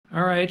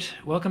All right,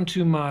 welcome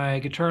to my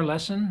guitar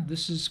lesson.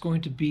 This is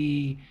going to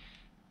be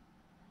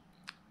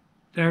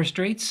Dire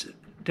Straits,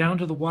 Down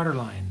to the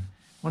Waterline.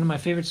 One of my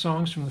favorite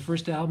songs from the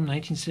first album,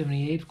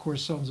 1978. Of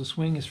course, Sultans of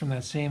Swing is from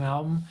that same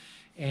album.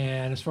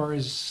 And as far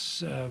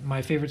as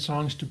my favorite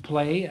songs to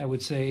play, I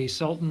would say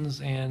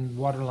Sultans and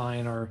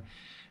Waterline are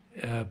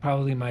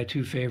probably my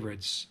two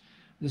favorites.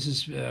 This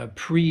is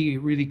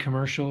pre-really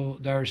commercial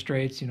Dire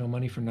Straits, you know,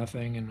 Money for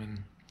Nothing, and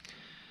when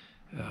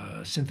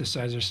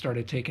synthesizers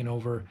started taking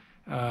over.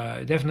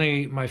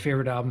 Definitely my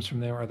favorite albums from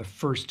there are the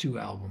first two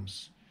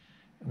albums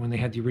when they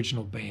had the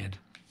original band.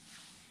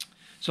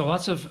 So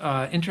lots of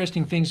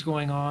interesting things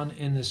going on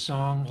in this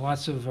song,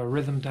 lots of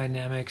rhythm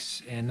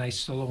dynamics and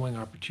nice soloing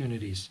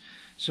opportunities.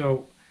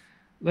 So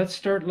let's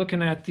start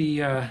looking at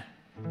the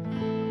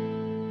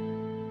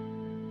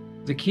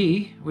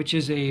key, which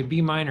is a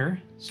B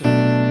minor. So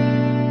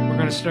we're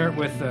going to start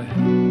with the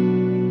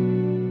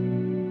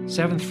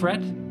 7th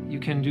fret. You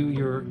can do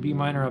your B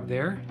minor up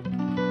there.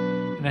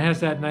 And it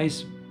has that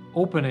nice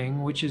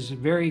opening, which is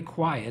very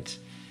quiet.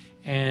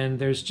 And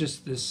there's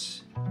just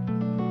this,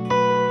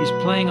 he's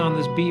playing on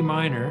this B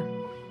minor,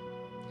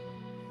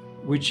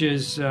 which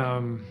is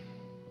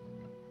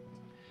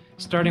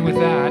starting with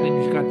that,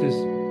 and you've got this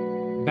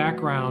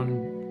background,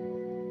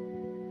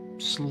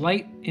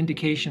 slight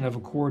indication of a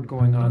chord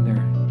going on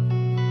there.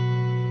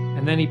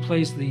 And then he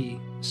plays the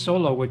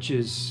solo, which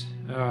is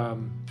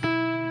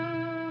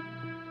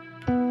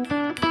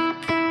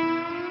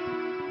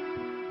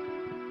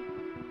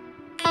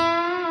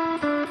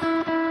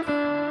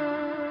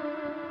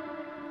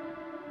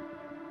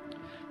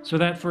so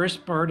that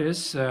first part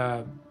is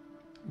the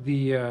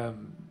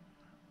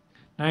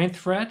 9th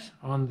fret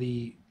on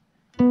the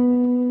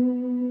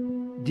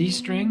D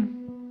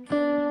string,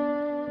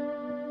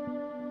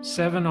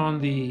 7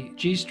 on the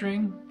G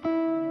string,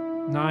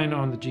 9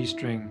 on the G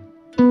string.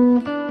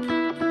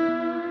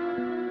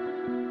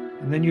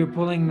 And then you're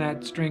pulling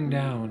that string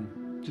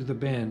down to the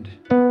bend.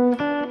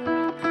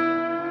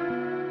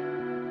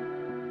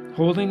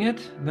 Holding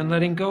it, and then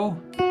letting go.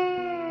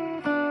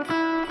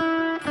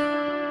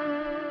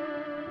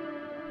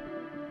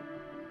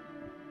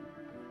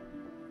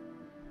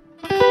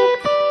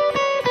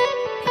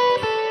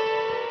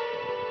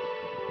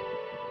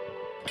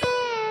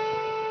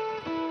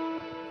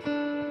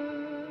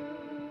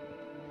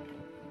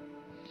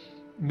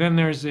 Then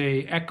there's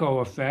a echo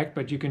effect,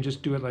 but you can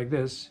just do it like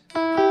this.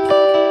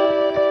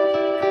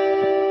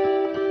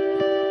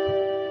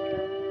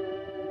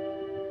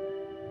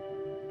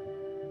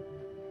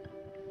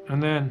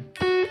 And then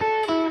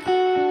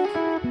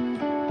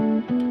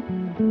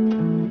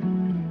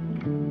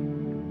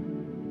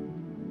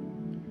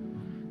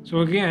so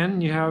again,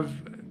 you have,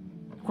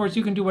 of course,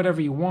 you can do whatever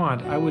you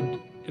want. I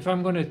would, if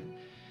I'm going to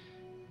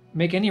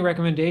make any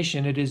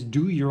recommendation, it is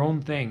do your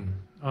own thing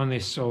on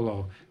this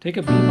solo. Take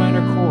a B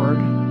minor chord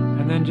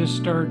and then just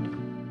start you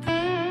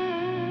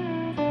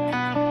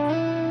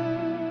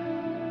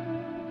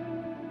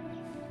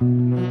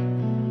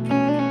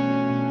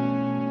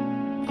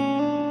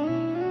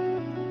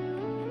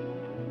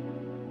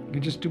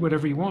can just do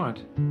whatever you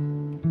want.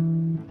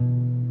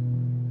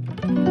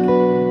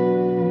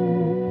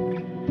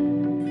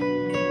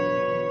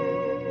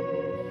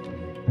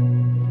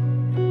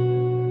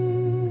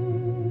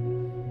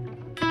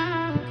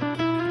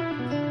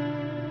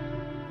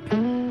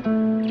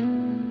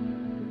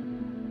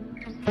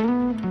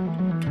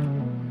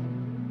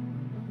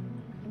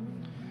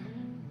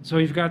 So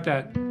you've got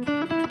that.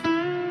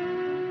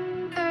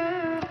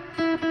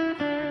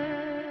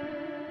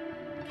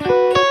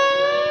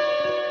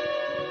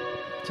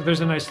 So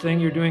there's a nice thing.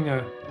 You're doing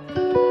a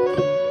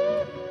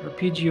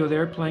arpeggio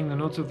there, playing the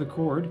notes of the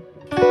chord.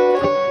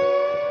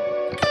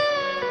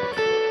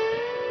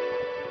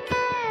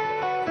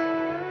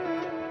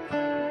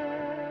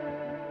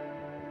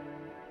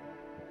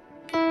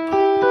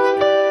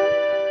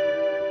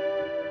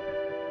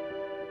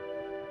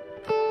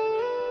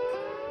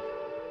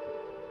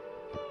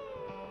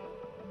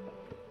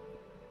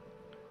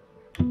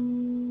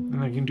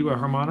 And I can do a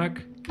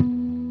harmonic.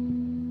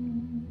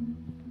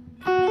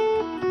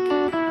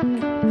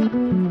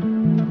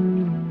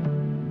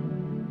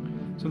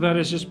 So that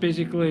is just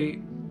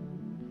basically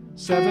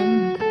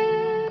 7,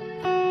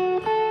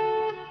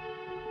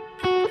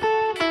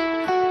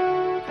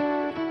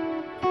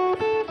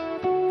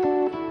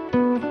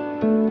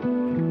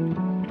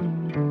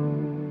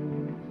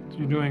 so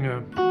you're doing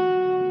a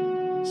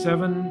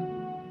 7,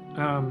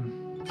 10,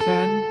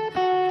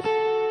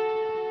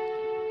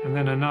 and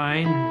then a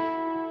 9,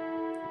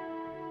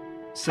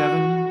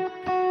 7,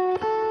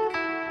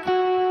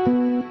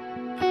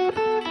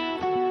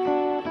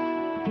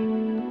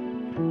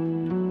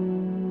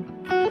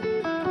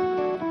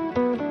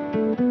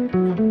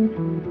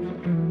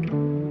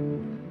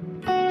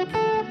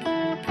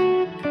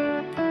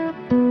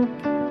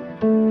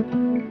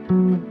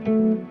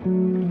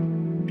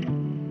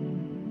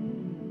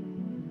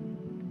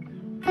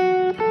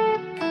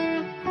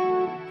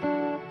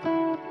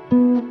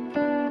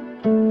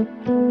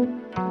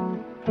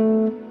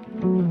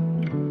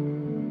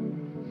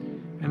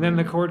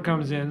 chord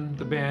comes in,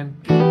 the band.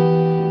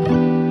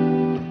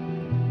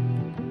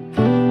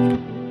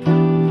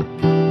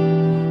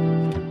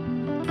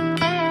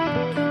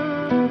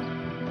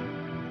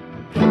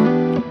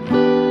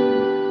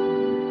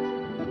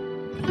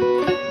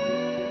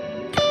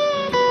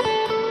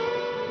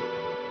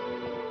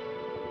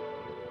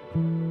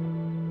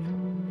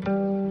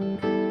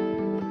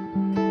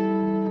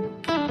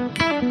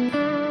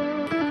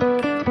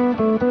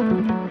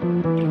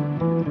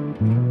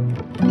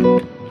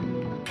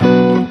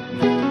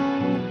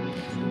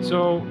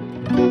 So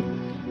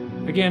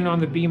again, on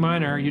the B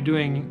minor, you're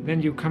doing,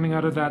 then you're coming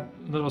out of that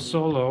little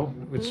solo,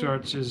 which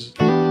starts as,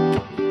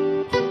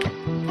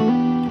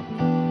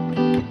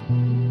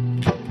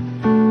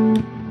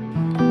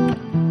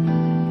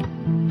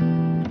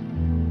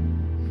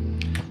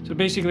 so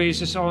basically it's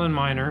just all in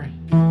minor,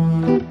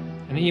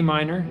 an E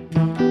minor,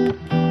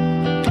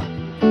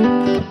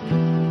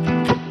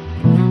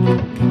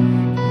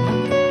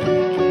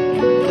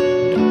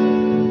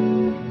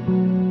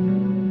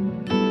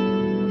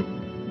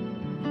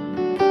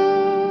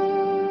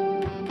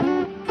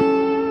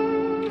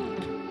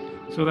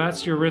 so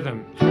that's your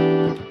rhythm.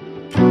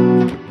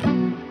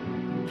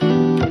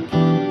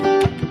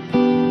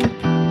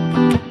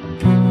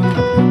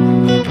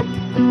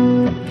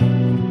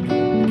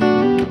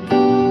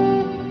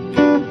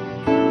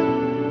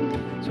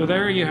 So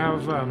there you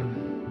have,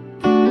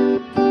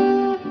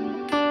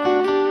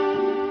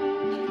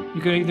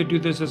 you can either do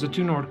this as a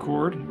two-note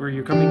chord, where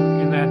you're coming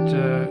in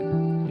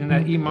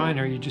that E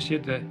minor, you just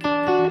hit the,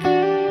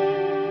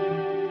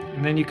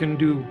 and then you can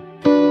do,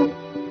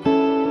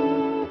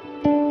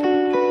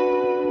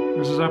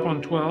 this is up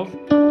on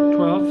 12,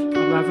 12,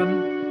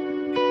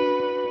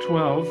 11,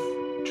 12,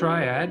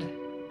 triad,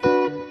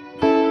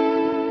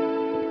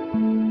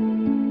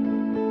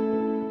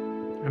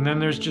 and then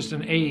there's just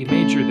an A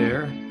major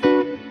there,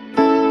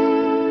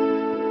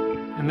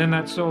 and then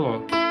that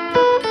solo.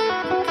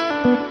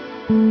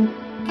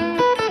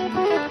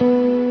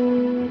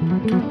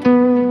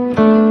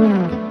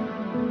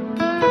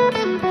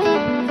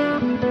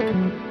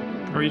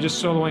 Or you're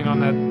just soloing on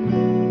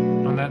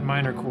that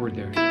minor chord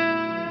there.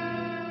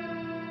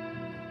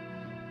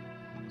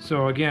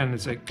 So again,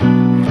 it's like, so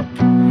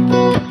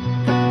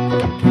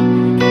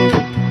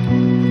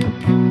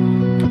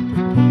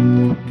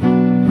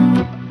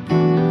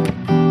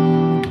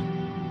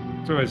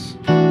it's,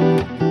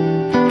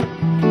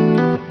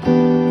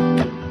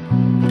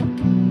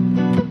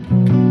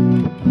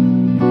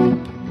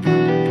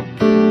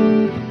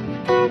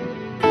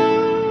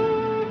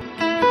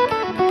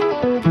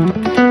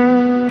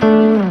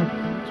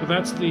 so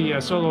that's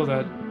the solo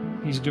that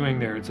he's doing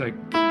there. It's like,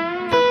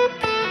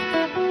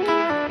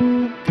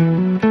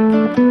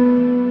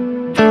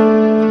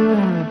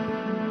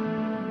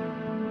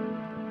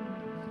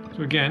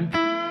 so again,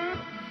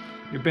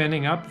 you're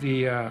bending up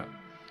the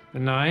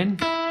 9.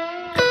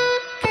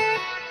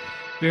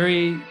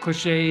 Very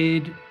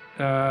cliched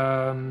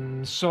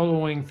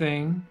soloing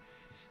thing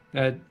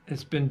that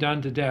it's been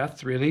done to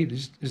death, really,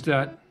 is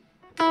that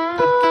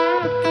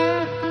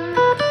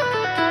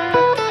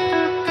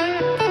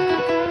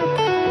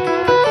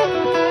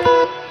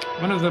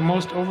one of the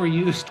most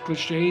overused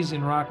cliches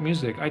in rock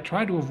music. I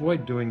try to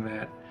avoid doing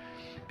that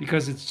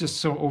because it's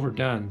just so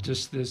overdone.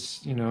 Just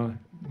this, you know,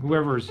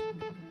 whoever's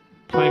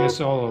playing a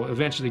solo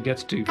eventually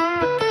gets to.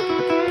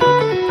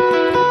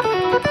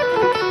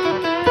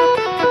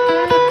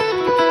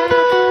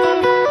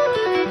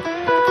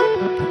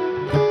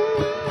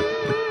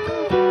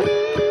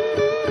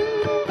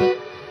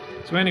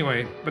 So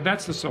anyway, but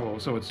that's the solo,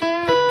 so it's